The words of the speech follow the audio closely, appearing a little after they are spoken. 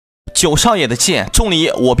九少爷的剑，钟离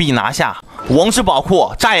我必拿下。王之宝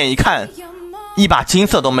库，乍眼一看，一把金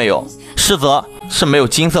色都没有，实则是没有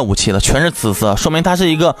金色武器的，全是紫色，说明他是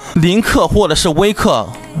一个零氪或者是微氪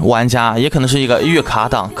玩家，也可能是一个月卡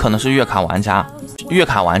党，可能是月卡玩家。月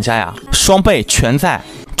卡玩家呀，双倍全在。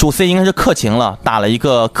主 C 应该是克勤了，打了一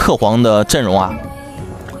个氪皇的阵容啊。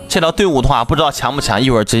这条队伍的话，不知道强不强，一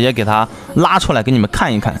会儿直接给他拉出来给你们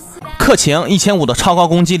看一看。克勤1500的超高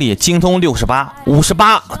攻击力，精通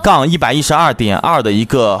68，58-112.2的一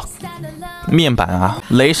个面板啊，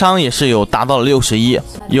雷伤也是有达到了61，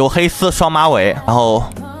有黑丝双马尾，然后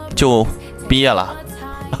就毕业了。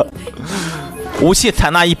武器采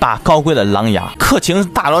纳一把高贵的狼牙，克勤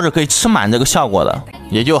大招是可以吃满这个效果的，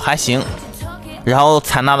也就还行。然后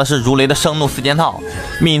采纳的是如雷的生怒4件套，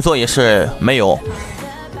命座也是没有。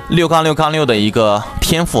6-6-6的一个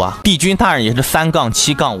天赋啊，帝君大人也是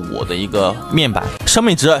3-7-5的一个面板，生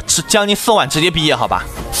命值将近4万，直接毕业好吧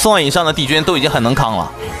？4万以上的帝君都已经很能扛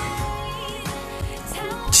了。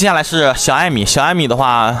接下来是小艾米，小艾米的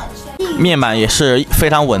话，面板也是非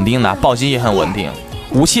常稳定的，暴击也很稳定。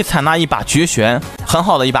武器采纳一把绝旋，很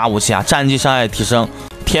好的一把武器啊，战绩伤害提升，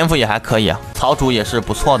天赋也还可以啊，草主也是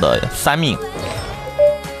不错的，3命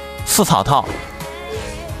4草套。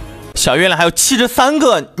小月亮还有73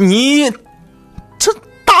个，你这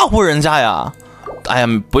大户人家呀！哎呀，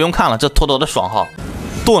不用看了，这妥妥的爽号。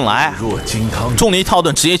盾来，重力套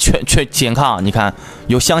盾直接全减抗，你看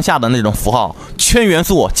有乡下的那种符号，圈元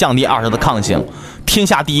素降低20的抗性，天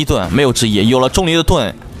下第一盾没有之一。有了钟离的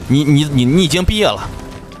盾，你已经毕业了，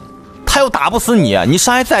他又打不死你，你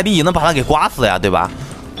伤害再低也能把他给刮死呀，对吧？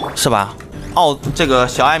是吧？这个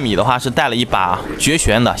小艾米的话是带了一把绝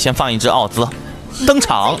旋的，先放一只奥兹。登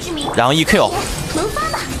场，然后 EQ，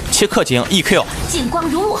 切克勤 EQ， 剑光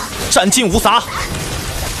如我，战尽无暇，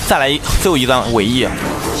再来最后一段尾翼，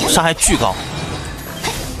伤害巨高，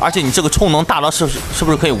而且你这个充能大招是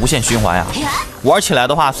不是可以无限循环呀？玩起来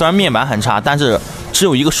的话，虽然面板很差，但是只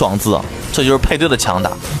有一个爽字，这就是配对的强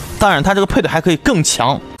大。当然，他这个配对还可以更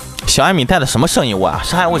强。小艾米带的什么圣遗物啊？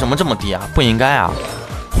伤害为什么这么低啊？不应该啊！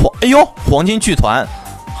哎呦，黄金剧团，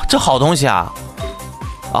这好东西啊！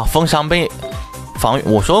啊，封伤杯。防御，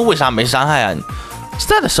我说为啥没伤害啊？这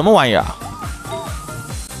带的什么玩意儿啊？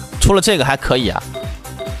除了这个还可以啊，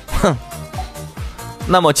哼。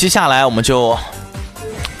那么接下来我们就，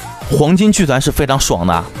黄金剧团是非常爽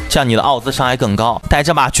的，这样你的奥兹伤害更高，带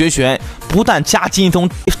这把绝旋不但加金宗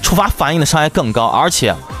触发反应的伤害更高，而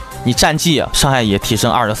且你战绩伤害也提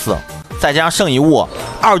升24，再加上圣遗物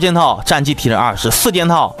2件套战绩提升20，4件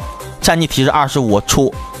套战绩提升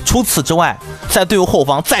25，除此之外，在队伍后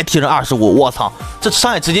方再提升25，我操，这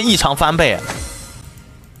伤害直接异常翻倍，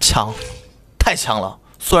强，太强了。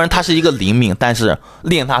虽然他是一个0命，但是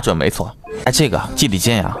练他准没错。哎，这个祭礼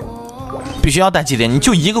剑呀，必须要带祭礼剑。你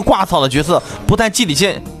就一个挂草的角色，不带祭礼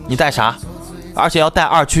剑，你带啥？而且要带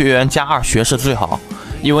2巨源加2学士最好，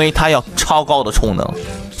因为他要超高的充能。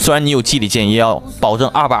虽然你有祭礼剑，也要保证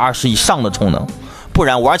220以上的充能，不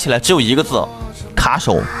然玩起来只有一个字：卡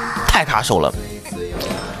手，太卡手了。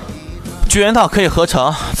绝缘套可以合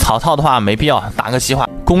成，草套的话没必要，打个计划。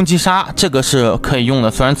攻击杀这个是可以用的，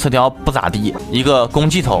虽然词条不咋地。一个攻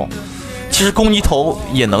击头，其实攻击头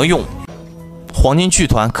也能用。黄金剧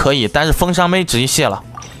团可以，但是封伤杯直接卸了。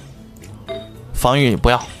防御不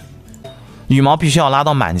要，羽毛必须要拉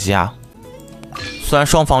到满级啊。虽然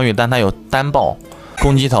双防御，但它有单爆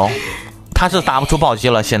攻击头，它是打不出暴击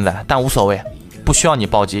了现在，但无所谓，不需要你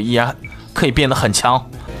暴击，依然可以变得很强。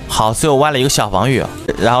好，最后歪了一个小防御，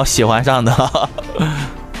然后喜欢上的，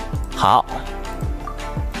好，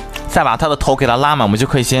再把他的头给他拉满，我们就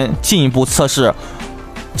可以先进一步测试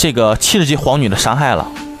这个70级皇女的伤害了。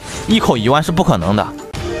一口1万是不可能的，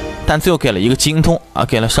但最后给了一个精通啊，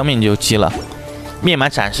给了生命就击了。面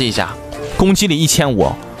板展示一下，攻击力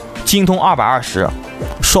1500，精通220，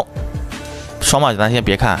双帽子咱先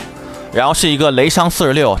别看，然后是一个雷伤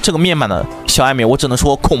46，这个面板的小艾米我只能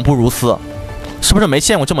说恐怖如斯。是不是没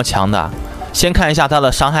见过这么强的？先看一下他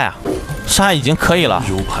的伤害啊，伤害已经可以了，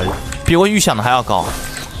比我预想的还要高，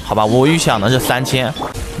好吧？我预想的是3000，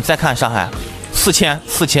你再看伤害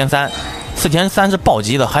，4300，4300是暴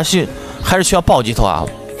击的，还是需要暴击头啊？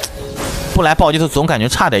不来暴击头总感觉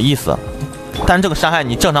差点意思。但是这个伤害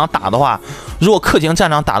你正常打的话，如果氪金战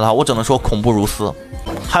场打的话，我只能说恐怖如斯。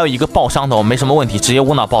还有一个爆伤头没什么问题，直接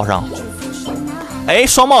无脑爆伤。哎，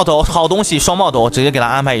双爆头好东西，双爆头直接给他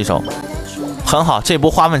安排一手。很好，这波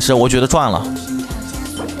花粉池我觉得赚了。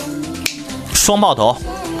双爆头，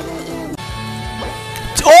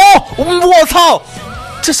哦，我操，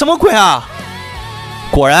这什么鬼啊！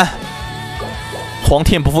果然，皇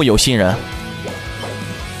天不负有心人，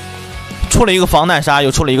出了一个防弹杀，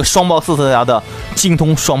又出了一个双爆4色条的精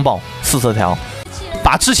通双爆4色条，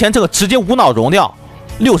把之前这个直接无脑融掉。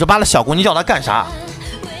68的小攻击叫他干啥？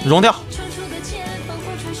融掉。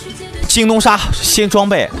精通杀先装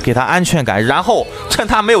备，给他安全感，然后趁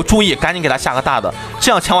他没有注意，赶紧给他下个大的，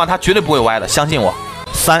这样强化他绝对不会歪的，相信我。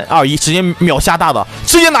3、2、1，直接秒下大的，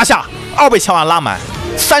直接拿下，2倍强化拉满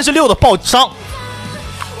，36的爆伤。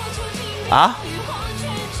啊？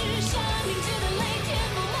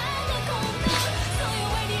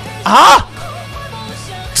啊？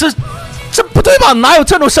这不对吧？哪有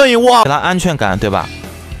这种声音？我给他安全感，对吧？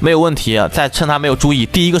没有问题。再趁他没有注意，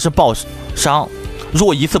第一个是爆伤，如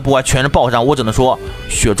果一次不歪全是爆伤，我只能说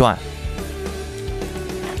血赚。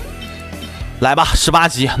来吧，18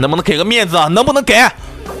级，能不能给个面子？能不能给？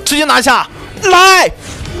直接拿下，来，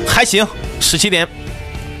还行，17点，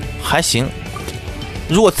还行。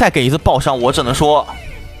如果再给一次爆伤，我只能说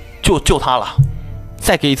就他了。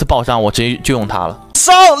再给一次爆伤，我直接就用他了。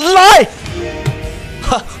上来，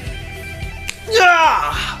哈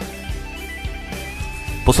呀，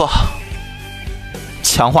不错，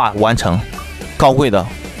强化完成，高贵的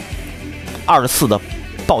24的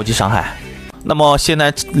暴击伤害。那么现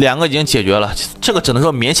在2个已经解决了，这个只能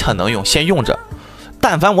说勉强能用，先用着。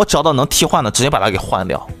但凡我找到能替换的，直接把它给换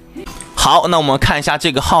掉。好，那我们看一下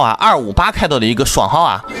这个号啊，258开头的一个爽号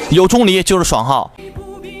啊，有钟离就是爽号。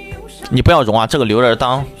你不要融啊，这个留着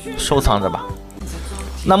当收藏着吧。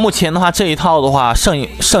那目前的话，这一套的话，剩余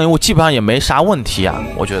物基本上也没啥问题啊，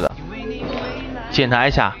我觉得。检查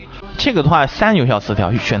一下，这个的话3有效词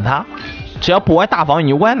条，选它，只要不歪大防御，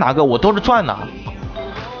你歪哪个我都是赚的。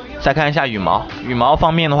再看一下羽毛，羽毛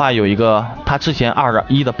方面的话有一个他之前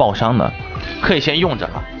2.1的爆伤的，可以先用着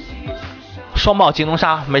了。双爆精通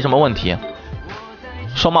杀没什么问题，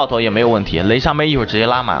双爆头也没有问题，雷伤杯一会儿直接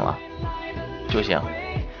拉满了就行。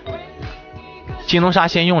精通杀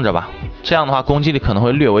先用着吧，这样的话攻击力可能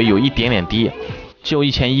会略微有一点点低，只有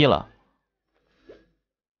1100了。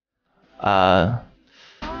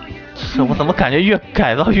我怎么感觉越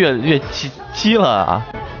改造越鸡了啊？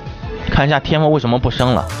看一下天赋为什么不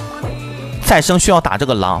升了？再升需要打这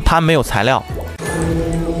个狼，他没有材料。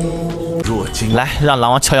来，让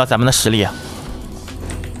狼王瞧瞧咱们的实力。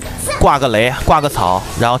挂个雷，挂个草，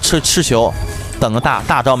然后吃球，等个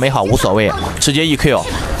大招没好无所谓，直接 EQ，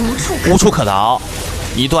 无处可逃，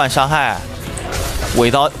一段伤害，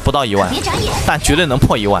尾刀不到1万，但绝对能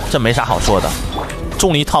破1万，这没啥好说的。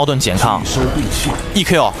重力套盾减抗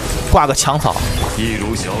 ，EQ 挂个强草，一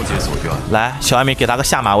如小姐所愿。来，小艾米给他个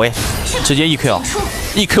下马威，直接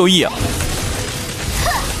EQ，EQE。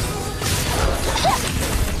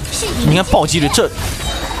你看暴击率，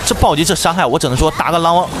这暴击这伤害，我只能说打个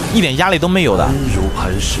狼王一点压力都没有的。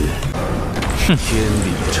哼，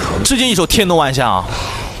直接一手天动万象，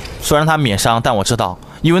虽然他免伤，但我知道，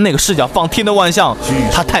因为那个视角放天动万象，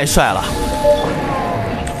他太帅了。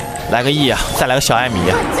来个 E， 再来个小艾米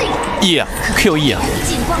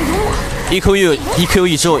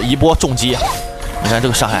 ，EQE，EQE 之后一波重击，你看这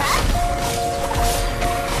个伤害。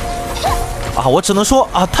啊，我只能说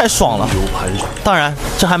啊，太爽了！当然，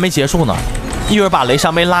这还没结束呢，一会儿把雷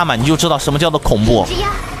伤杯拉满，你就知道什么叫做恐怖。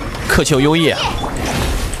渴求优异，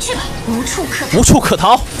无处可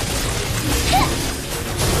逃。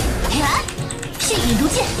血影如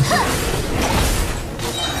剑。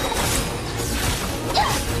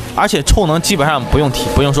而且臭能基本上不用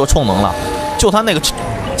说臭能了，就他那个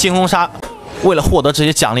惊风杀，为了获得这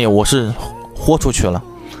些奖励，我是豁出去了。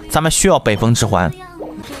咱们需要北风之环。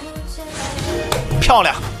漂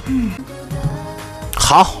亮，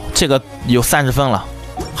好，这个有30分了，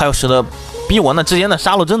还有10的，比我那之前的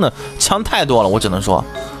杀戮真的强太多了，我只能说，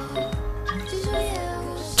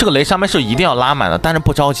这个雷伤杯是一定要拉满的，但是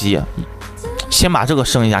不着急，先把这个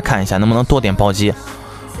升一下，看一下能不能多点暴击。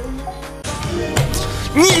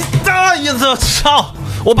你大爷的操！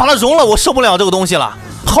我把它融了，我受不了这个东西了。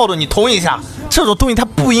耗子，你同意一下，这种东西它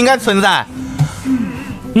不应该存在，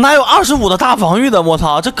哪有25的大防御的？我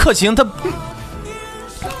操，这克勤它。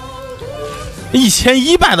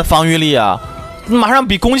1100的防御力啊，马上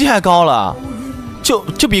比攻击还高了，就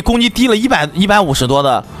比攻击低了150多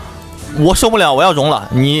的，我受不了，我要融了，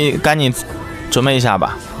你赶紧准备一下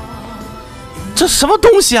吧。这什么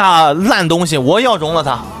东西啊，烂东西！我要融了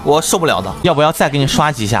它，我受不了的。要不要再给你刷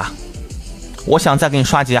几下？我想再给你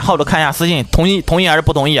刷几下。浩哲看一下私信，同意还是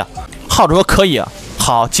不同意？浩哲说可以。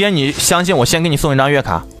好，既然你相信我，先给你送一张月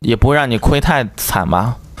卡，也不会让你亏太惨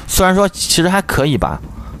吧。虽然说其实还可以吧。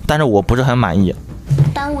但是我不是很满意，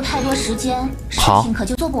耽误太多时间，事情可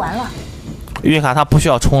就做不完了。月卡它不需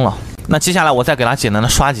要充了，那接下来我再给它简单的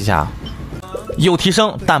刷几下，有提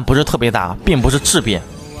升，但不是特别大，并不是质变，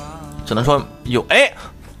只能说有。哎，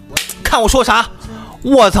看我说啥？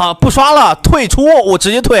我操，不刷了，退出，我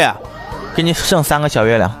直接退。给你剩3个小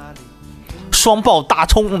月亮，双爆大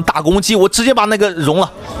冲大攻击，我直接把那个融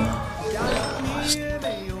了。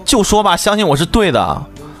就说吧，相信我是对的。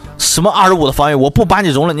什么25的防御，我不把你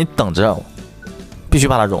融了，你等着，必须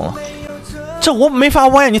把它融了。这我没法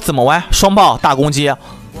歪，你怎么歪？双爆大攻击，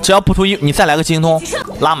只要不出你再来个精通，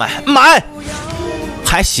拉满买，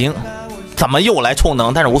还行。怎么又来充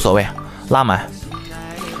能？但是无所谓，拉满。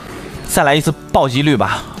再来一次暴击率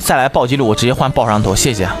吧，再来暴击率，我直接换爆伤头，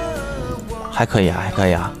谢谢。还可以啊，还可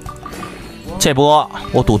以啊。这波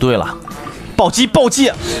我赌对了，暴击暴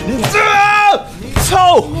击，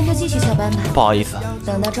操！今天就继续下班吧。不好意思，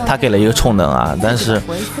他给了一个充能啊，但是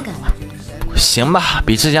行吧，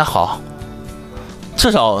比之前好，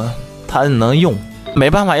至少他能用。没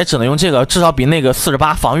办法，也只能用这个，至少比那个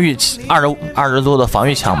48防御20多的防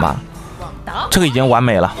御强吧。这个已经完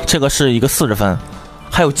美了，这个是一个40分，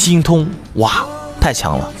还有精通，哇，太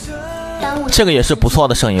强了。这个也是不错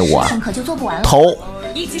的圣遗物啊。头，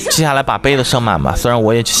接下来把杯子升满吧，虽然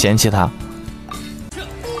我也嫌弃它。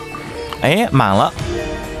哎，满了。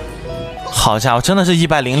好家伙，真的是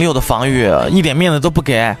106的防御，一点面子都不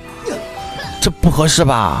给，这不合适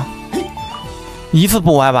吧？一次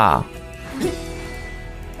不歪吧？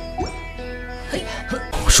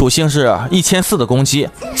属性是1400的攻击，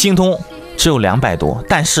精通只有200多，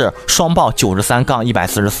但是双爆93杠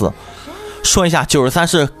144。说一下，93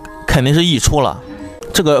是肯定是溢出了，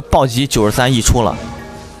这个暴击93溢出了。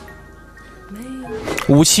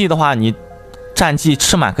武器的话，你战绩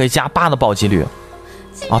吃满可以加8的暴击率。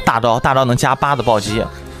哦，大招能加8的暴击，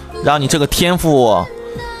然后你这个天赋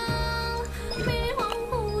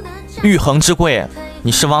玉衡之贵，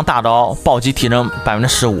你释放大招暴击提升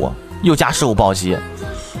15%，又加15暴击，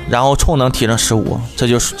然后充能提升15%，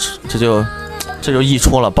这就溢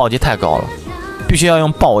出了，暴击太高了，必须要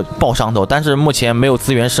用爆伤头，但是目前没有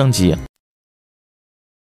资源升级。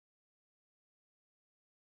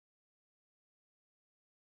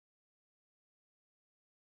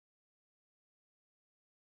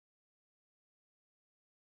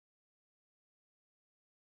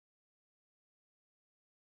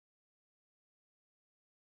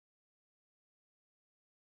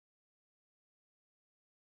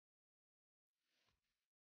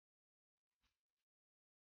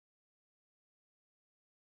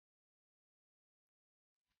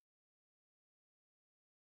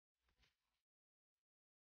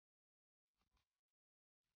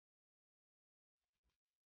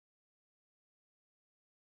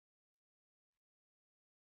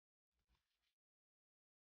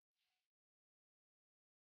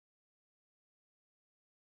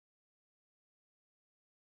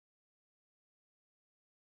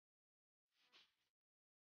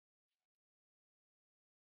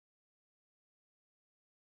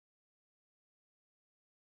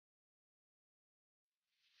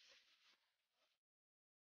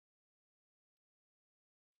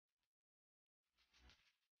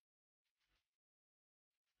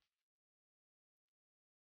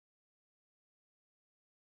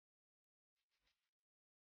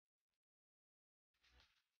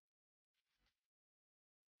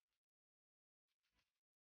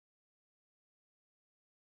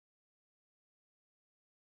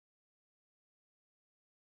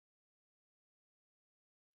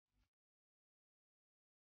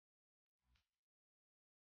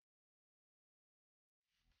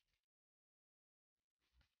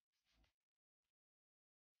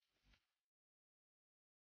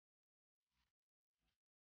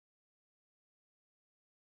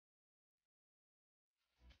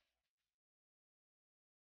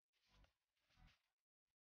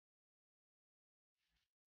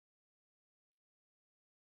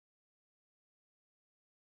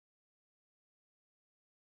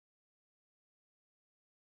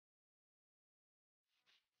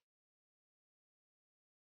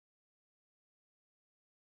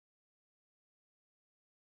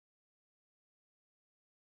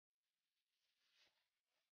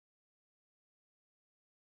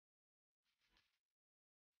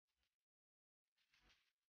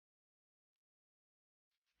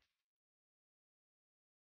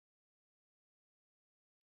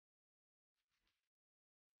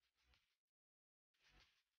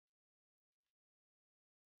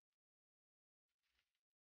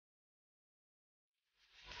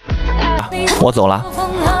我走了，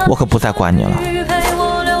我可不再管你了。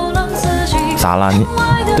咋了？你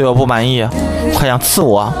对我不满意？还想刺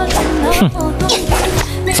我？哼！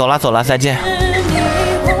走了走了，再见。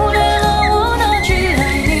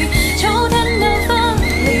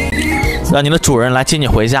让你的主人来接你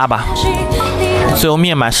回家吧。最后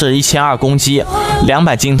面板是1200攻击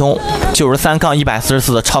200精通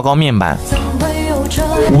93-144的超高面板，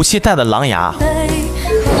武器带的狼牙，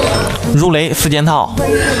如雷4件套，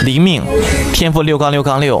灵命，天赋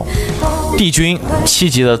6-6-6，帝君7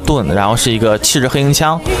级的盾，然后是一个气质黑鹰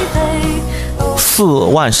枪，4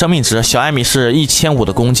万生命值，小艾米是1500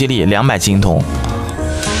的攻击力，200精通。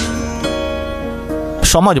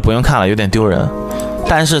双帽就不用看了，有点丢人。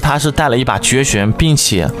但是他是带了一把绝学，并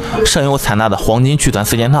且胜有采纳的黄金巨团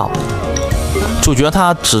4件套。主角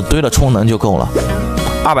他只堆了充能就够了。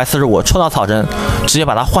245抽到草针，直接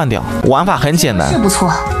把它换掉。玩法很简单，是不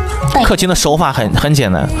错。氪金的手法很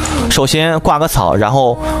简单，首先挂个草，然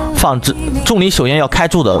后放重力首先要开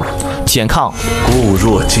住的减抗，固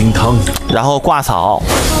若金汤，然后挂草，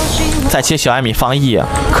再切小艾米放 E，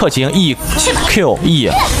 氪金 EQ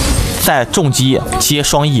E。再重击接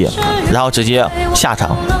双 E， 然后直接下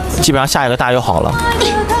场，基本上下一个大就好了。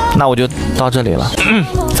那我就到这里了，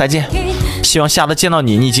再见。希望下次见到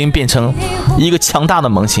你，你已经变成一个强大的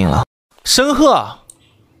萌新了。申鹤，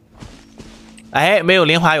哎，没有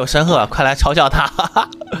莲华有申鹤，快来嘲笑他。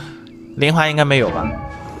莲华应该没有吧？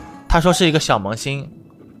他说是一个小萌新，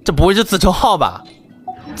这不会是自筹号吧？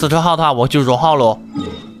自筹号的话我就荣号喽，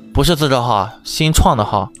不是自筹号，新创的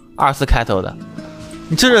号，24开头的。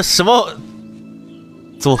你这是什么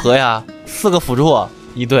组合呀？4个辅助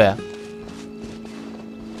一队，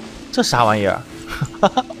这啥玩意儿？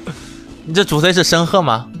你这主 C 是申鹤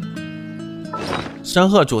吗？申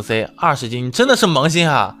鹤主 C 20级，你真的是萌新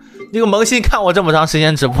啊！这个萌新看我这么长时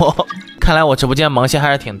间直播，看来我直播间萌新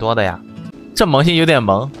还是挺多的呀。这萌新有点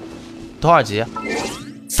萌，多少级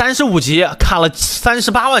？35级，卡了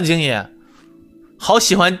38万经验，好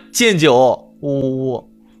喜欢剑九，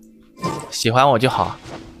喜欢我就好。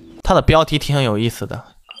他的标题挺有意思的，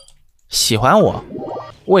喜欢我，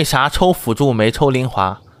为啥抽辅助没抽灵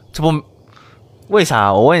华？这不为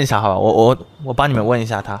啥？我问一下好吧，我帮你们问一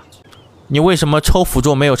下他，你为什么抽辅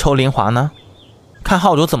助没有抽灵华呢？看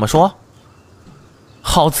号主怎么说。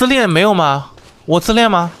好自恋没有吗？我自恋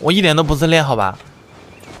吗？我一点都不自恋好吧？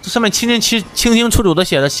这上面清清楚楚的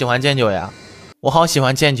写着喜欢剑九呀，我好喜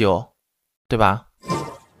欢剑九，对吧？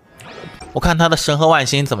我看他的神和万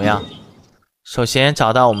星怎么样？首先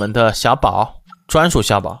找到我们的小宝，专属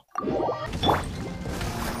小宝。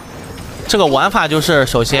这个玩法就是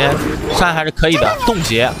首先伤害还是可以的，冻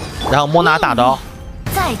结，然后莫纳大招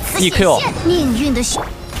 ，EQ，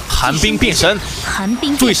 寒冰变身，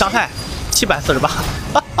注意伤害，748，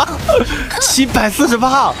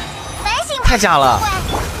 748，太假了，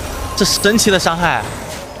这神奇的伤害。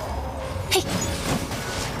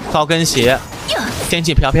高跟鞋，天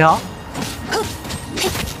气飘飘。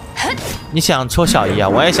你想抽小姨啊？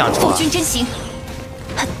我也想抽啊。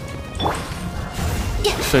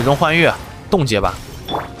水中幻月，冻结吧。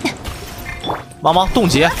猫猫冻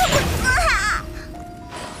结。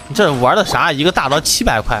你这玩的啥？一个大刀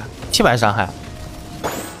700块，700伤害。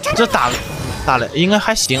这打了应该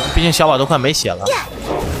还行，毕竟小宝都快没血了。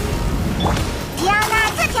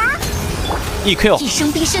EQ，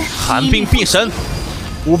 寒冰毕身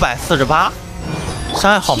，548，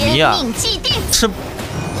伤害好迷啊！吃。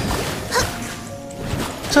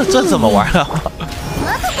这怎么玩啊？我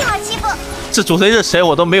可不好欺负。这主 C 是谁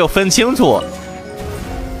我都没有分清楚。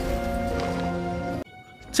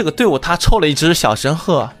这个队伍他抽了一只小神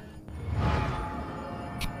鹤，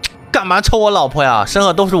干嘛抽我老婆呀？神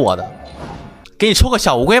鹤都是我的，给你抽个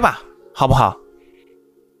小乌龟吧，好不好？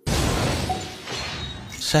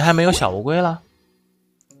谁还没有小乌龟了？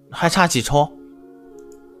还差几抽？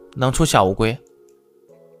能出小乌龟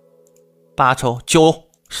？8抽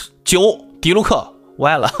，9迪卢克。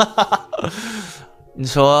歪了，你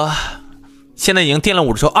说现在已经垫了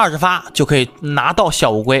50抽，20发就可以拿到小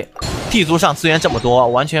乌龟。地图上资源这么多，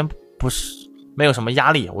完全不是没有什么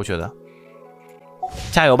压力，我觉得。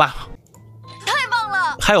加油吧！太棒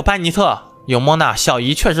了！还有班尼特，有莫娜，小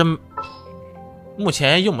姨确实目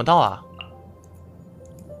前用不到啊。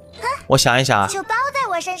我想一想啊，就包在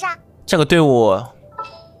我身上。这个队伍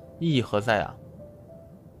意义何在啊？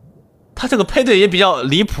他这个配对也比较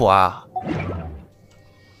离谱啊。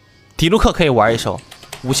迪卢克可以玩一手，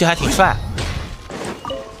武器还挺帅。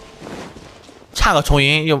差个重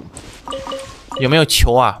云有没有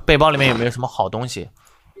球啊？背包里面有没有什么好东西？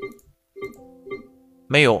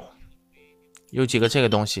没有，有几个这个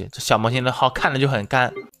东西。这小萌新的号看着就很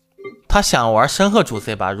干。他想玩申鹤主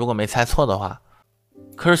C 吧，如果没猜错的话。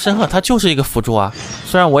可是申鹤他就是一个辅助啊，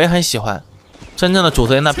虽然我也很喜欢，真正的主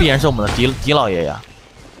C 那必然是我们的狄老爷呀。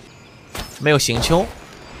没有行秋。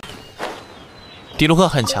迪卢克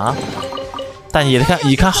很强，但也得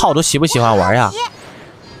一看号都喜不喜欢玩呀。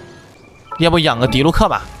要不养个迪卢克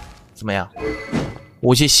吧，怎么样？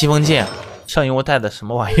武器西风剑摄影我带的什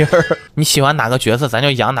么玩意儿？你喜欢哪个角色，咱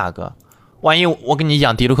就养哪个。万一我给你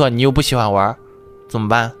养迪卢克，你又不喜欢玩，怎么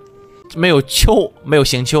办？没有秋，没有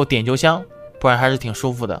行秋，点秋香，不然还是挺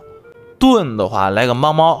舒服的。盾的话，来个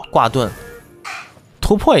猫猫挂盾，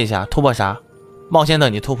突破一下，突破啥？冒险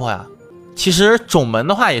等级突破呀。其实种门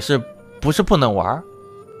的话也是不是不能玩，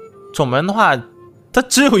种门的话它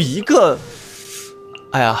只有一个，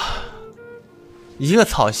哎呀，一个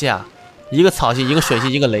草系啊，一个草系，一个水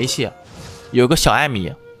系，一个雷系，有个小艾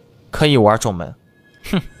米可以玩种门，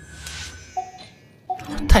哼，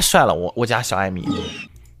太帅了，我家小艾米。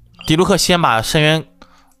迪卢克先把深渊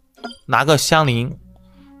拿个香菱，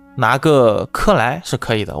拿个克莱是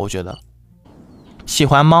可以的，我觉得。喜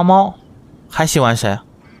欢猫猫，还喜欢谁？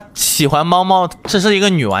喜欢猫猫，这是一个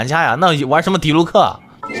女玩家呀，那玩什么迪卢克？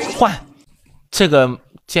换这个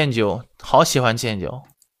剑九，好喜欢剑九，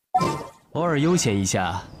偶尔悠闲一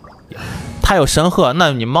下。他有神鹤，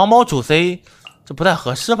那你猫猫主 C 这不太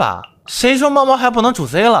合适吧？谁说猫猫还不能主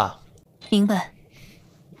C 了？明白，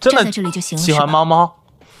真的站在这里就行了。喜欢猫猫，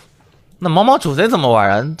那猫猫主 C 怎么玩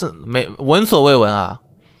啊？这没闻所未闻啊！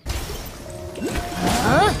攻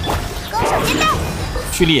守兼备，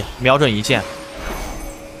蓄力，瞄准一箭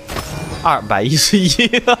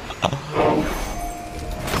，211，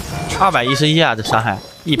 211啊！这伤害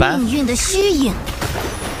一般。命运的虚影。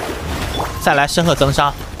再来深鹤增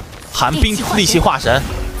伤，寒冰利器化神，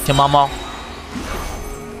天猫猫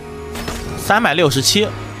，367，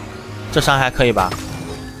这伤害可以吧？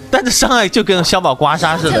但这伤害就跟小宝刮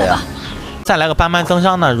痧似的呀。再来个斑斑增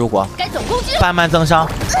伤呢？如果该走攻击了。斑斑增伤，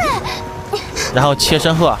然后切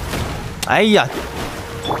深鹤，哎呀，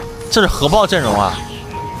这是核爆阵容啊！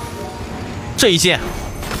这一剑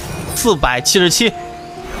477，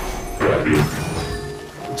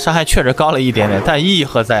伤害确实高了一点点，但意义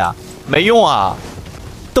何在啊？没用啊，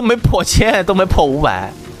都没破1000，都没破500。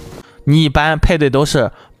你一般配对都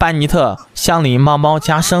是班尼特、香菱、猫猫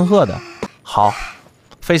加深鹤的，好，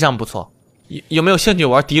非常不错。有没有兴趣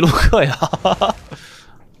玩迪卢克呀？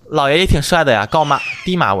老爷也挺帅的呀，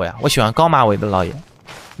低马尾啊，我喜欢高马尾的老爷。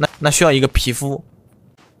那需要一个皮肤，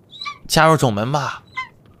加入种门吧，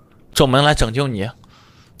种门来拯救你。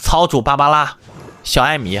草主芭芭拉，小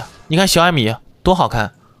艾米，你看小艾米多好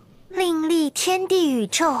看。另立天地宇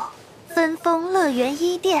宙，分封乐园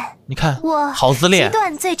伊甸。你看，我好自恋。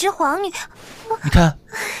断罪之皇女，你看，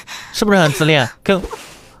是不是很自恋？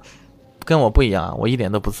跟我不一样啊，我一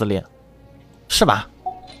点都不自恋，是吧？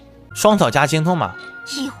双草加精通嘛。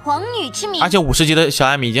以皇女之名。而且50级的小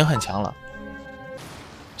艾米已经很强了。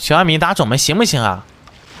小艾米打种门行不行啊？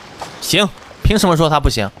行，凭什么说他不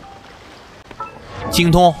行？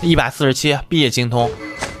精通147，毕业精通，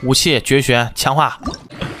武器绝学强化。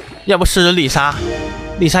要不试试丽莎？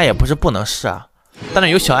丽莎也不是不能试啊，但是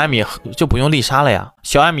有小艾米就不用丽莎了呀。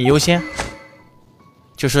小艾米优先，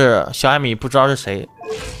就是小艾米不知道是谁，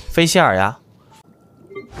菲希尔呀。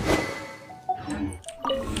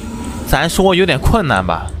咱说有点困难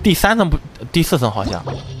吧？第3层不，第4层好像，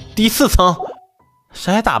第4层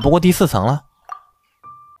谁还打不过第4层了？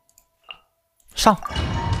上，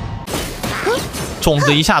种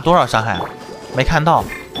子一下多少伤害？没看到。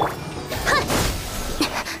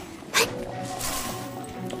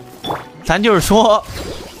咱就是说，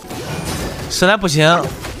实在不行，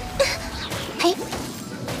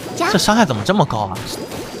这伤害怎么这么高啊？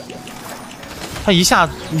他一下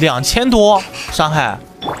2000多伤害。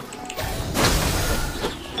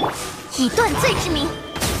以断罪之名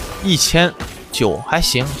，1900还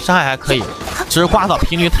行，伤害还可以，只是刮扫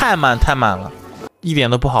频率太慢了，一点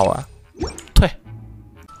都不好玩。退，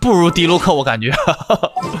不如迪卢克我感觉，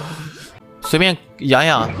随便养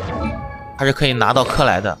养还是可以拿到克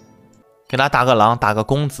莱的。给他打个狼，打个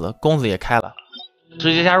公子，公子也开了，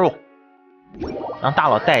直接加入，让大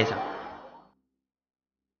佬带一下。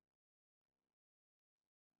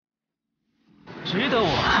值得我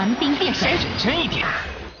寒冰变身，认真一点。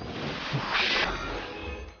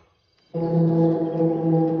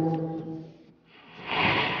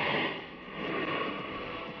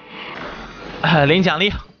领奖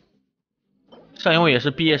励，摄影物也是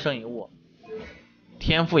毕业摄影物，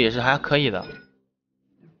天赋也是还可以的。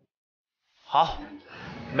好，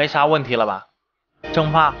没啥问题了吧？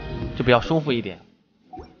蒸发就比较舒服一点。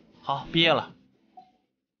好，毕业了，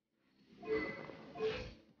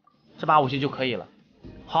这把武器就可以了。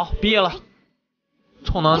好，毕业了，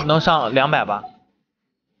充能上200吧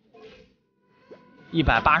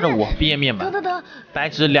？185，毕业面板，等，白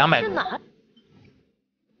值200多，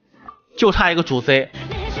就差一个主 C。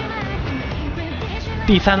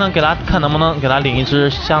第3层给他看能不能给他领一只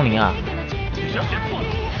香菱啊？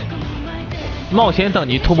冒险等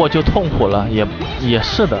级突破就痛苦了，也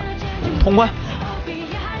是的。通关。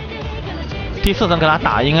第4层给他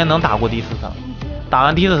打，应该能打过第4层。打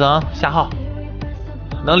完第4层下号，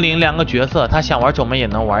能领2个角色，他想玩守门也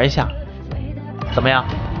能玩一下。怎么样？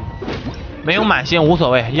没有满星无所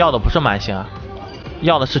谓，要的不是满星啊，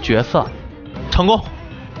要的是角色。成功，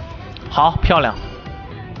好漂亮。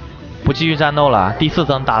不继续战斗了，第4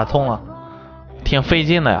层打得通了，挺费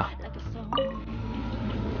劲的呀。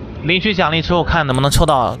领取奖励之后，看能不能抽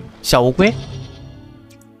到小乌龟。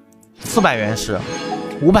400原石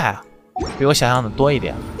，500，比我想象的多一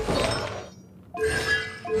点。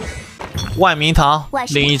万明堂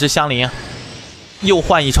领一只香菱，又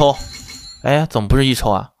换1抽。哎，怎么不是1抽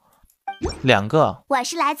啊？2个。我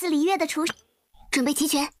是来自璃月的厨师，准备齐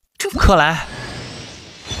全，出发。克莱，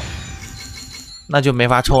那就没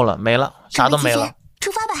法抽了，没了，啥都没了。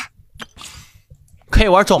出发吧。可以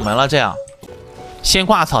玩守门了，这样，先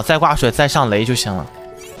挂草，再挂水，再上雷就行了。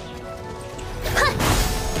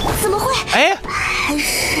怎么会？哎，还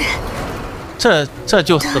是这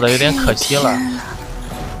就死的有点可惜了。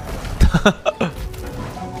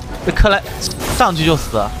这克莱上去就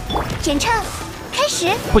死。演唱开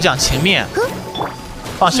始。不讲情面。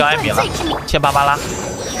放小艾米了，切芭芭拉，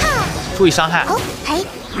注意伤害。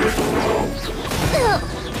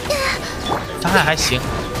伤害还行。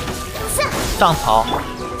上草。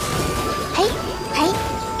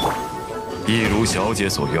一如小姐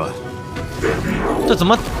所愿。这怎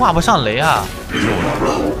么挂不上雷啊？又来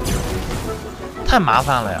了，太麻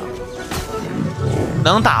烦了呀！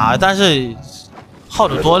能打，但是耗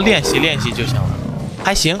着多练习练习就行了，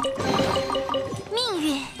还行。命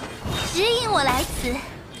运指引我来此。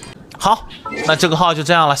好，那这个号就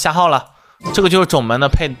这样了，下号了。这个就是种门的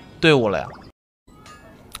配队伍了呀。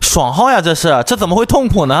爽号呀，这怎么会痛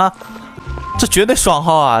苦呢？这绝对爽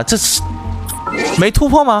号啊！这是没突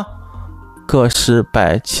破吗？个十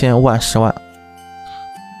百千万10万，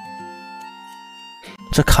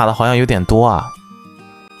这卡的好像有点多啊。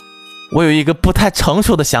我有一个不太成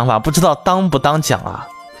熟的想法，不知道当不当讲啊。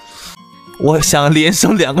我想连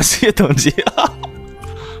升2个事业等级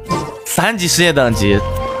，3级事业等级，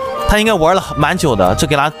他应该玩了蛮久的，这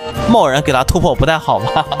给他贸然给他突破不太好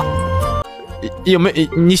吧？有没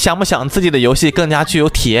有？你想不想自己的游戏更加具有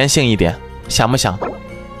体验性一点？想不想？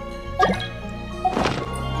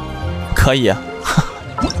可以。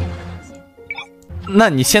那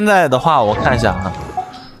你现在的话，我看一下啊，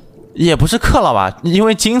也不是氪了吧？因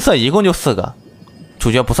为金色一共就4个，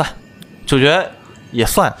主角不算，主角也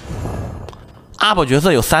算。UP 角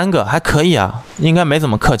色有3个，还可以啊，应该没怎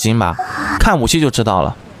么氪金吧？看武器就知道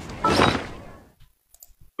了。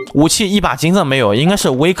武器1把金色没有，应该是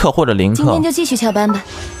微氪或者零氪。今天就继续翘班吧。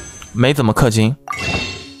没怎么氪金。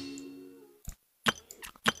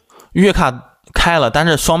月卡开了，但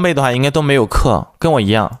是双倍的话应该都没有氪，跟我一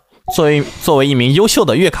样。作为一名优秀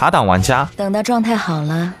的月卡党玩家，等到状态好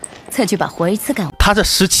了，再去把活一次干完。他这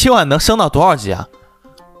17万能升到多少级啊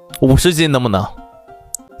？50级能不能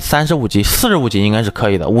？35级、45级应该是可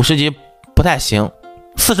以的，50级不太行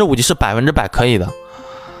，45级是100%可以的。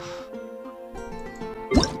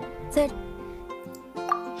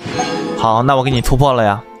好，那我给你突破了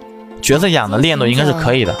呀，角色养的练的应该是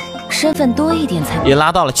可以的，身份多一点才也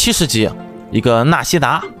拉到了70级，一个纳西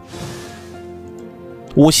达。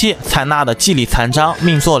武器采纳的祭礼残章，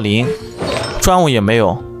命座铃，专务也没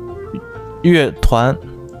有，乐团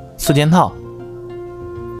4件套，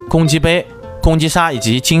攻击杯、攻击杀以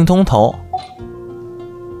及精通头。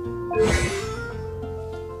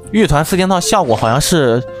乐团4件套效果好像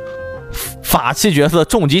是法器角色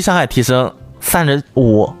重击伤害提升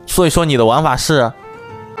35%，所以说你的玩法是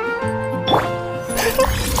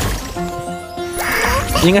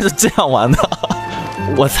应该是这样玩的，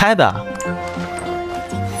我猜的。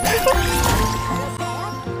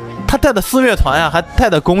他带的4乐团呀，还带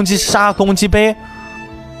的攻击杀、攻击杯，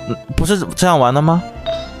不是这样玩的吗？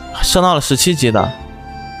升到了17级的。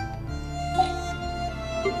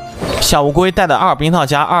小乌龟带的2冰套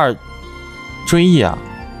加2追忆啊，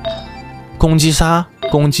攻击杀、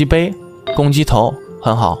攻击杯、攻击头，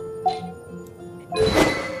很好。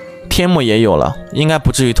天幕也有了，应该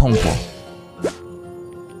不至于痛苦。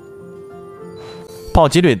暴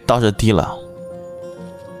击率倒是低了。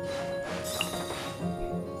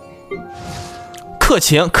克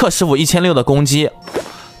晴克师傅1600的攻击，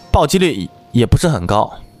暴击率也不是很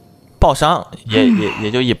高，爆伤也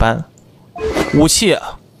就一般。武器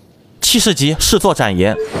70级视作斩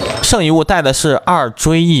言，圣遗物带的是2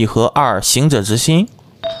追忆和2行者之心。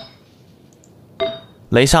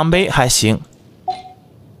雷伤杯还行。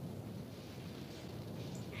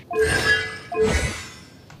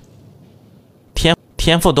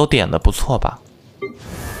天赋都点的不错吧？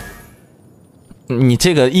你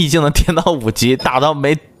这个意境能点到5级，打到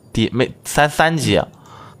没才3级。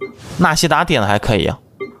纳西达点的还可以，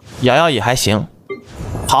瑶瑶也还行。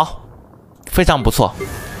好，非常不错。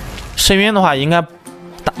深渊的话应该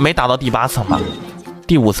没打到第8层吧？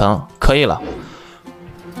第5层可以了。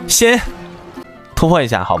先突破一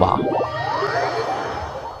下好不好？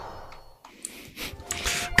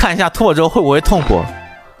看一下突破之后会不会痛苦，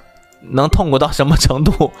能痛苦到什么程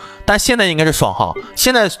度？但现在应该是爽号，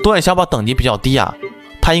现在多眼小宝等级比较低啊，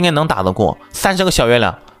他应该能打得过。30个小月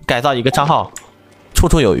亮改造一个账号，绰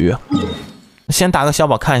绰有余。先打个小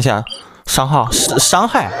宝看一下伤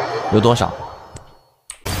害有多少。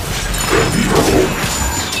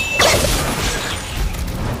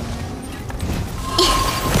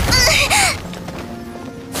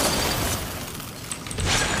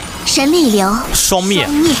神力流双灭，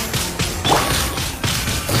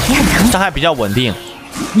伤害比较稳定。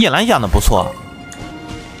叶兰养的不错，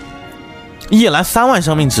叶兰3万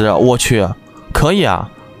生命值，我去，可以啊！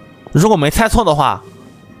如果没猜错的话，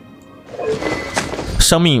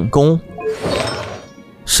生命弓、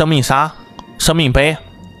生命沙、生命杯、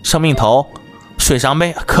生命头、水上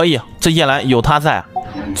杯，可以，这叶兰有他在，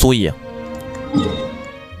足以。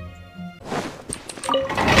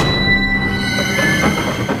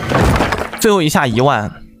最后一下1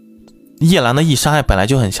万，叶兰的 E 伤害本来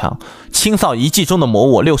就很强，清扫遗迹中的魔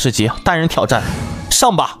物60级，单人挑战，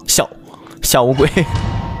上吧，小乌龟。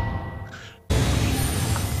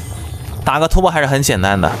打个突破还是很简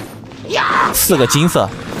单的，4个金色，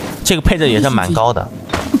这个配置也是蛮高的。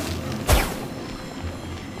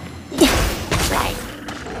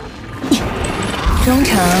中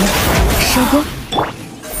场收工。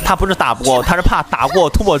他不是打不过，他是怕打过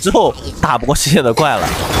突破之后打不过世界的怪了。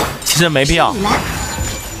其实没必要。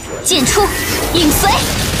剑出，影随。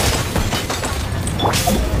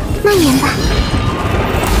蔓延吧，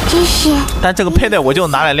真是。但这个配对我就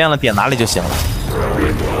哪里亮了点哪里就行了。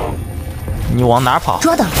你往哪跑？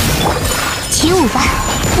捉到了，起舞吧，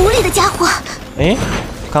无力的家伙。哎，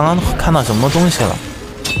刚刚看到什么东西了？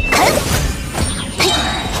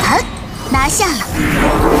拿下了。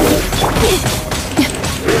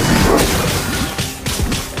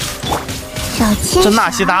这纳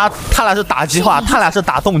西达他俩是打计划，他俩是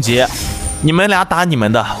打冻结，你们俩打你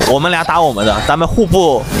们的，我们俩打我们的，咱们互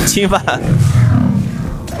不侵犯。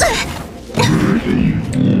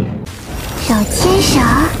手牵手，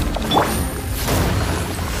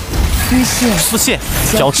丝线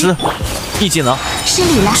交织，E技能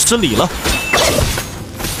失礼了。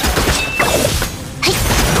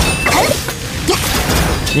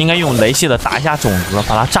应该用雷系的打一下种子，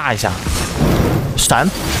把它炸一下。闪，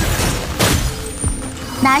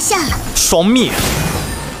拿下了，双灭。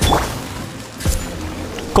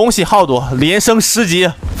恭喜浩赌连升10级，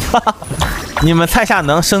哈哈！你们猜下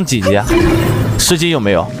能升几级？10级有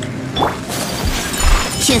没有？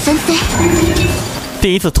雪纷飞，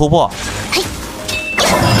第一次突破。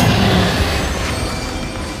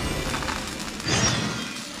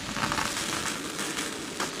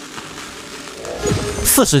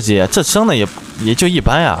40级，这升的也就一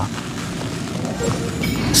般呀。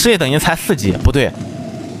事业等级才4级，不对，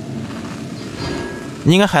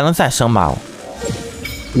应该还能再升吧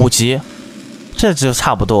？5级，这就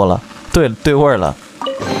差不多了。对味儿了。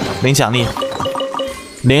领奖励，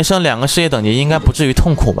连升2个事业等级，应该不至于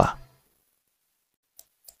痛苦吧？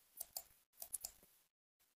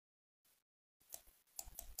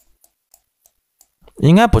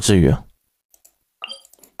应该不至于。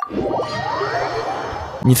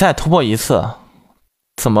你再突破一次，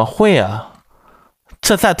怎么会啊？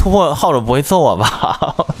这再突破号主不会揍我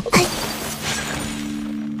吧？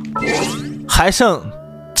还剩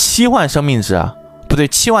7万生命值啊，不对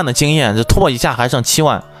，7万的经验，这突破一下还剩7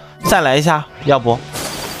万，再来一下，要不？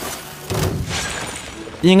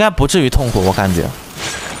应该不至于痛苦，我感觉。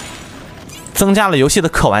增加了游戏的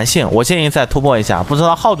可玩性，我建议再突破一下。不知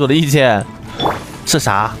道号主的意见是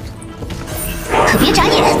啥？可别眨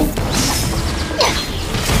眼。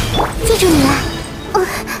记住你了。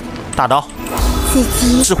大招，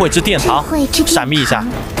智慧之殿堂，闪避一下。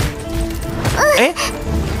哎，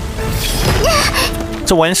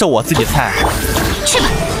这玩意是我自己猜。去吧，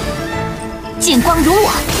剑光如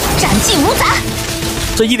我，斩尽无杂。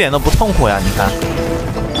这一点都不痛苦呀，你看。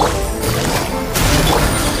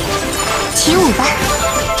起舞吧，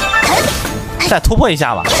再突破一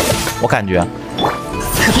下吧，我感觉。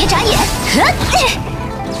可别眨眼，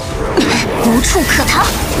无处可逃。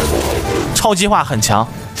超级化很强，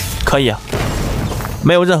可以，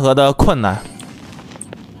没有任何的困难，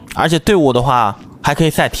而且队伍的话还可以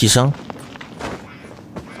再提升。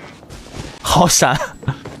好闪，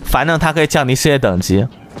反正它可以降低事业等级。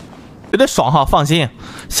有点爽哈，放心，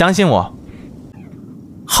相信我。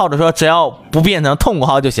耗子说只要不变成痛苦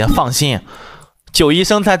号就行，放心。九医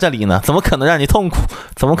生在这里呢，怎么可能让你痛苦？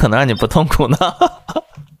怎么可能让你不痛苦呢？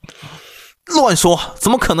乱说，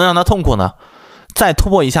怎么可能让他痛苦呢？再突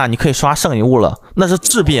破一下，你可以刷圣遗物了，那是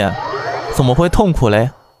质变，怎么会痛苦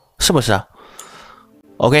嘞？是不是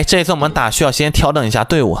 ？OK， 这一次我们打需要先调整一下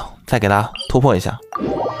队伍，再给他突破一下。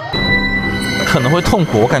可能会痛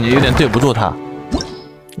苦，我感觉有点对不住他。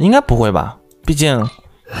应该不会吧？毕竟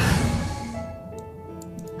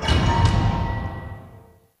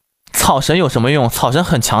草神有什么用？草神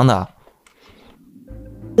很强的。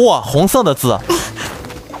哇，红色的字，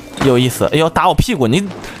有意思。哎呦，打我屁股，你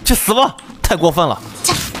去死吧！太过分了，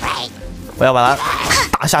我要把他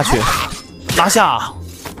打下去，拿下。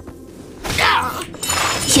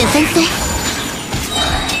雪纷飞，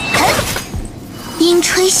冰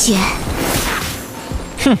吹雪。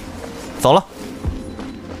哼，走了。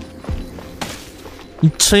你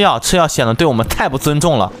吃药，吃药显得对我们太不尊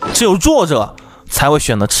重了。只有弱者才会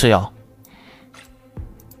选择吃药。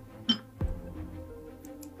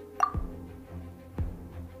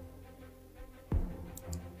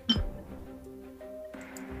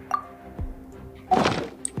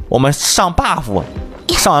我们上 buff，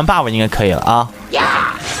 上完 buff 应该可以了啊。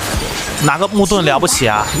哪个木盾了不起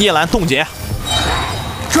啊？夜兰冻结，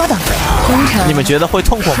捉到，你们觉得会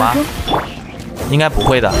痛苦吗？应该不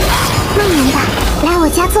会的。梦年吧，来我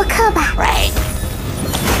家做客吧。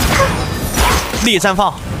烈绽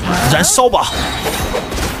放，燃烧吧！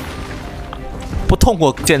不痛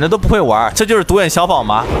苦简直都不会玩，这就是独眼小宝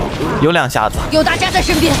吗？有2下子。有大家在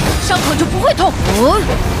身边，伤口就不会痛。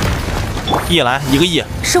夜兰1个亿，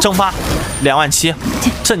蒸发27000，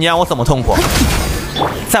这你让我怎么痛苦？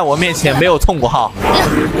在我面前没有痛苦号，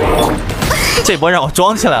这波让我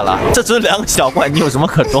装起来了。这只是2个小怪，你有什么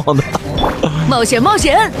可装的？冒险冒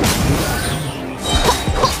险！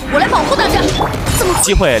我来保护大家。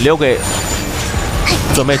机会留给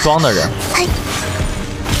准备装的人。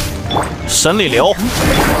神力流，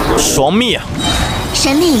双灭。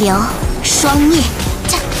神力流，双灭。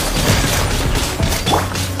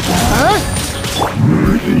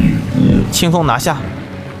轻松拿下。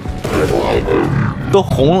都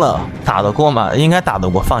红了，打得过吗？应该打得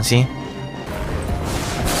过，放心。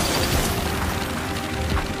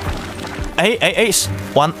哎，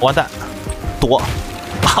完蛋，躲！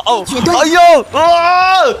哦，哎呦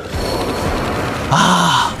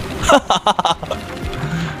啊！哈哈，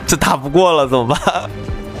这打不过了，怎么办？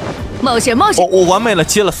冒险冒险！我完美的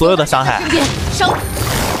接了所有的伤害。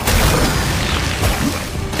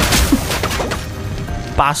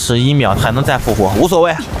81秒还能再复活，无所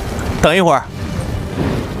谓。等一会儿，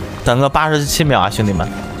等个87秒啊，兄弟们！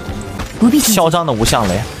嚣张的无相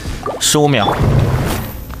雷，15秒，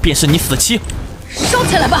便是你死期。烧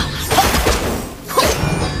起来吧！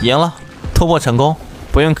赢了，突破成功，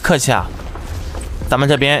不用客气啊。咱们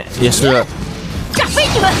这边也是炸飞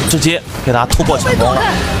你们！直接给他突破成功了。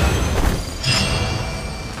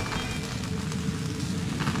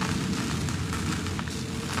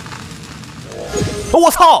我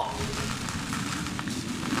操！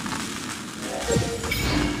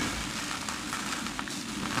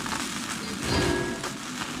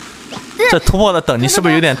这突破的等级是不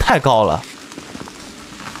是有点太高了？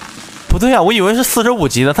不对啊，我以为是45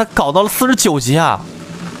级的，他搞到了49级啊！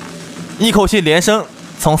一口气连升，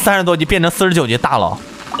从30多级变成49级大佬。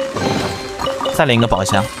再领一个宝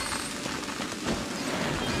箱。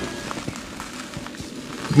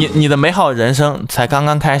你的美好人生才刚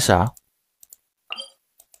刚开始啊！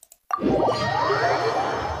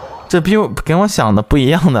这比我跟我想的不一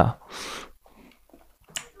样的。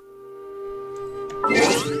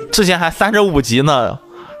之前还35级呢，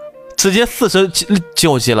直接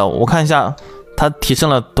49级了。我看一下，他提升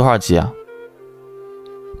了多少级啊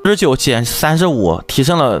？19减35，提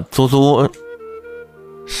升了足足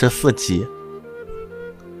14级，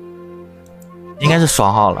应该是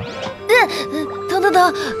双号了。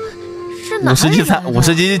疼，是哪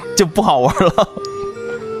？50级就不好玩了。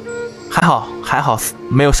还好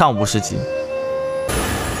没有上50级。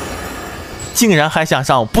竟然还想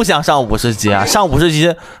上，不想上50级啊！上50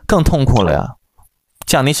级更痛苦了呀！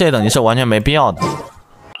降低世界等级是完全没必要的。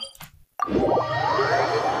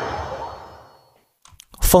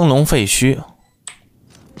风龙废墟，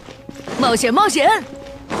冒险冒险！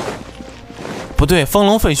不对，风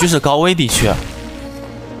龙废墟是高危地区。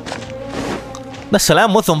那史莱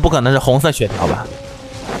姆总不可能是红色血条吧？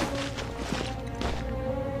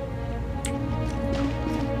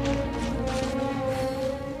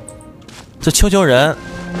这秋人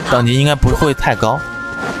等级应该不会太高。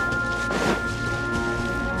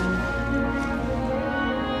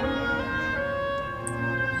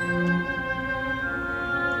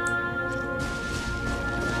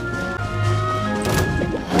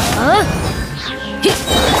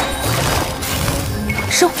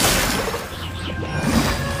收。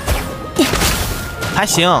还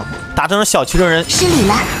行，打这种小区的人失礼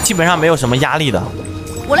了。基本上没有什么压力的。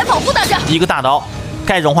我来保护大家。一个大刀，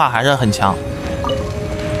概融化还是很强。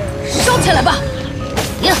收起来吧。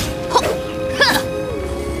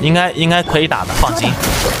应该可以打的，放心。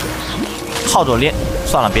号着练，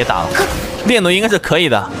算了，别打了。练的应该是可以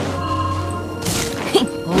的。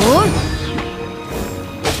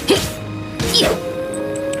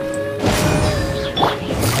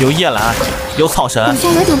有夜兰，有草神，底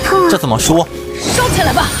下有点痛啊。这怎么说？收起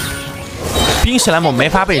来吧。冰史莱姆没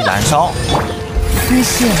法被燃烧。丝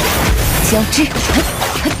线交织。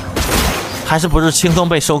还是不是轻松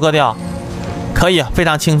被收割掉？可以，非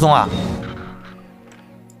常轻松啊。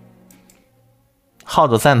耗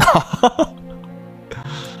子在哪？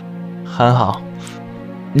很好。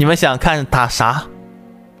你们想看打啥？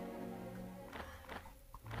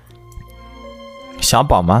小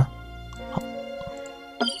宝吗？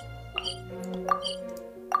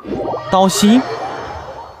刀心。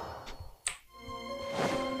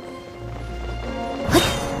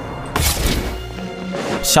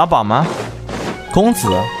小宝吗？公子，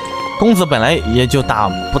公子本来也就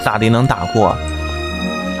不咋地能打过。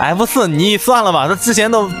F4你算了吧，这之前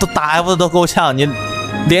都打 F4都够呛，你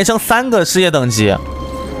连升3个事业等级，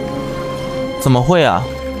怎么会啊？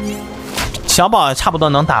小宝也差不多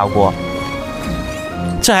能打过，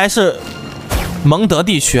这还是蒙德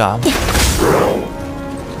地区啊。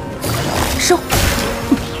收，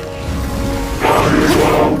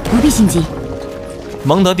不必心急。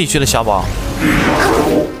蒙德地区的小宝。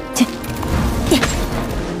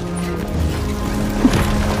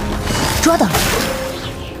抓到了。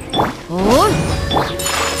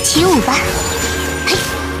起舞吧。嘿，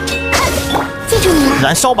记住你了。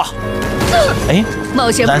燃烧吧。哎，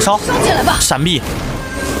冒险燃烧，收起来吧。闪避，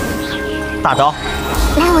大招。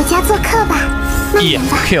来我家做客吧。 E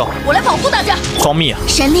Q， 我来保护大家。双灭，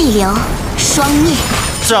神力流，双灭。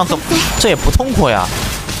这样怎么？这也不痛苦呀，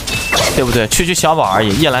对不对？区小宝而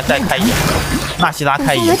已。叶兰再开1，纳西达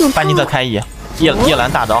开1，班尼特开1，叶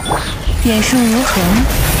兰大招。远顺如何？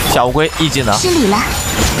小乌龟1技能。失礼了。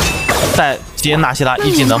再接纳西达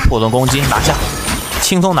1技能普通攻击拿下，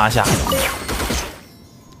轻松拿下。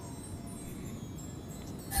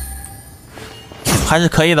还是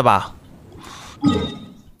可以的吧？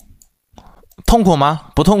痛苦吗？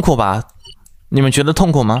不痛苦吧？你们觉得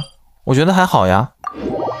痛苦吗？我觉得还好呀。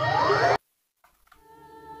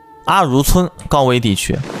阿如村高危地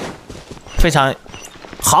区，非常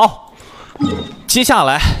好。接下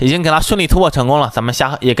来已经给他顺利突破成功了，咱们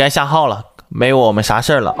也该下号了，没有我们啥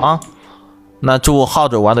事儿了啊。那祝号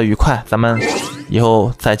者玩的愉快，咱们以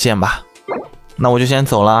后再见吧。那我就先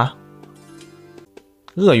走了啊。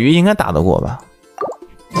鳄鱼应该打得过吧？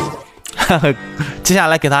接下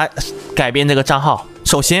来给他改变这个账号，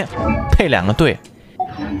首先配2个队。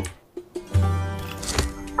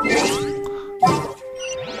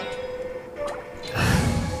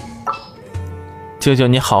舅舅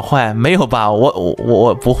你好坏没有吧？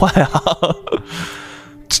我不坏啊。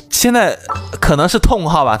现在可能是痛苦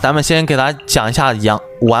号吧，咱们先给他讲一下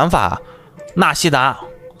玩法。纳西达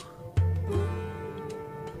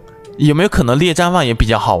有没有可能猎战方也比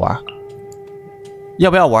较好玩？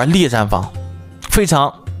要不要玩猎战方？非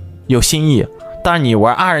常有新意。当然你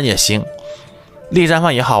玩2人也行，猎战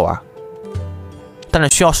方也好玩，但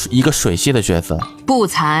是需要一个水系的角色。不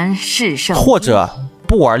残是胜。或者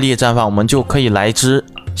不玩猎战方，我们就可以来只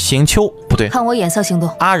行秋，不对，看我眼色行动。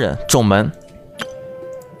阿忍种门。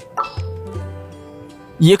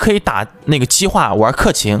也可以打那个激化玩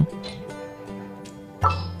克勤，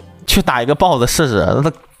去打一个 BOSS 试试，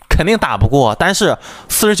那肯定打不过。但是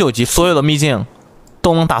49级所有的秘境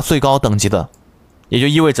都能打最高等级的，也就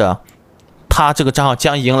意味着他这个账号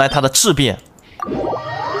将迎来他的质变。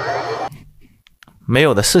没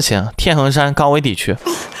有的事情，天衡山高危地区。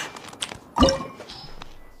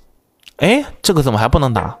哎，这个怎么还不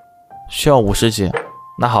能打？需要50级。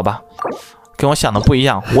那好吧。跟我想的不一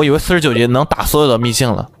样，我以为49级能打所有的秘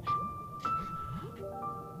境了。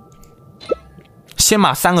先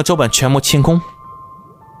把3个州本全部清空，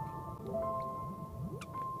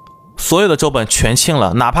所有的州本全清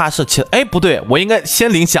了，哪怕是哎不对，我应该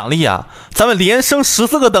先领奖励啊！咱们连升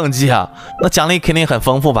14个等级啊，那奖励肯定很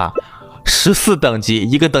丰富吧？14等级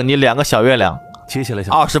，1个等级2个小月亮，接下来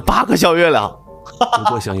28个小月亮。如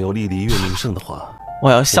果想有力离月名胜的话。我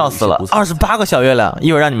要笑死了，28个小月亮，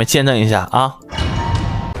一会儿让你们见证一下啊！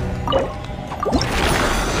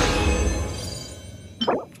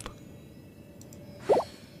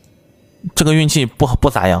这个运气不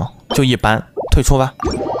咋样，就一般，退出吧。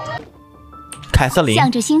凯瑟琳，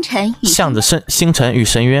向着星辰与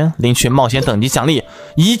深渊领取冒险等级奖励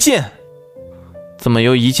1件，怎么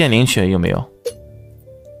有1件领取？有没有？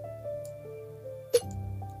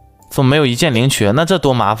怎么没有1件领取？那这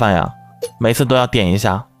多麻烦呀！每次都要点一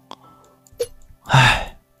下，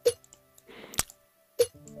唉，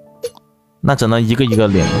那只能一个一个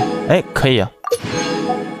领。哎，可以。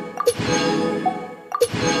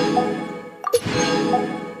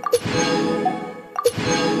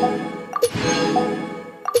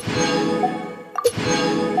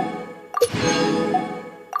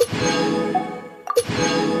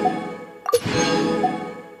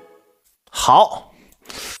好，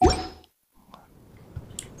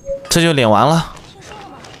这就领完了。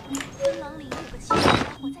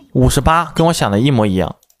58，跟我想的一模一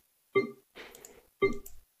样。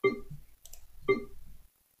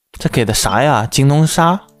这给的啥呀？京东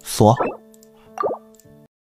沙锁。